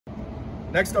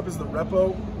Next up is the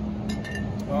Repo.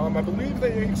 I believe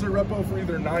they age their Repo for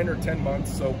either 9 or 10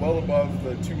 months, so well above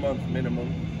the 2-month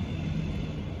minimum.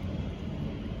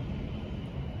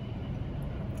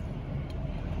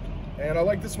 And I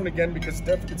like this one again because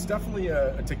it's definitely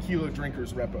a tequila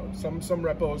drinker's Repo. Some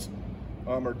Repos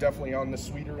are definitely on the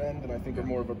sweeter end, and I think are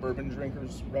more of a bourbon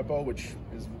drinker's Repo, which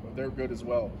is they're good as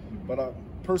well. But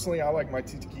personally, I like my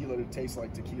tequila to taste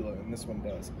like tequila, and this one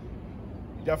does.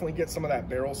 You definitely get some of that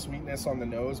barrel sweetness on the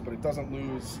nose, but it doesn't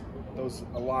lose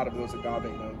a lot of those agave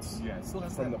notes. Yeah, it still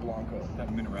has from the Blanco. That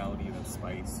minerality, that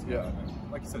spice. Yeah.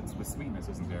 And like you said, the sweetness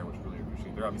isn't there, which I really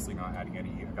appreciate. They're obviously not adding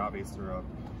any agave syrup,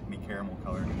 any caramel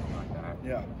color, anything like that.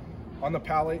 Yeah. On the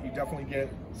palate, you definitely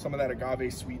get some of that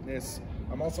agave sweetness.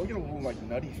 I'm also getting a little like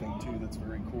nutty thing too that's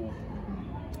very cool.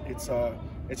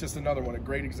 It's just another one, a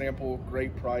great example,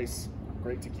 great price,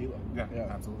 great tequila. Yeah,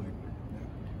 absolutely.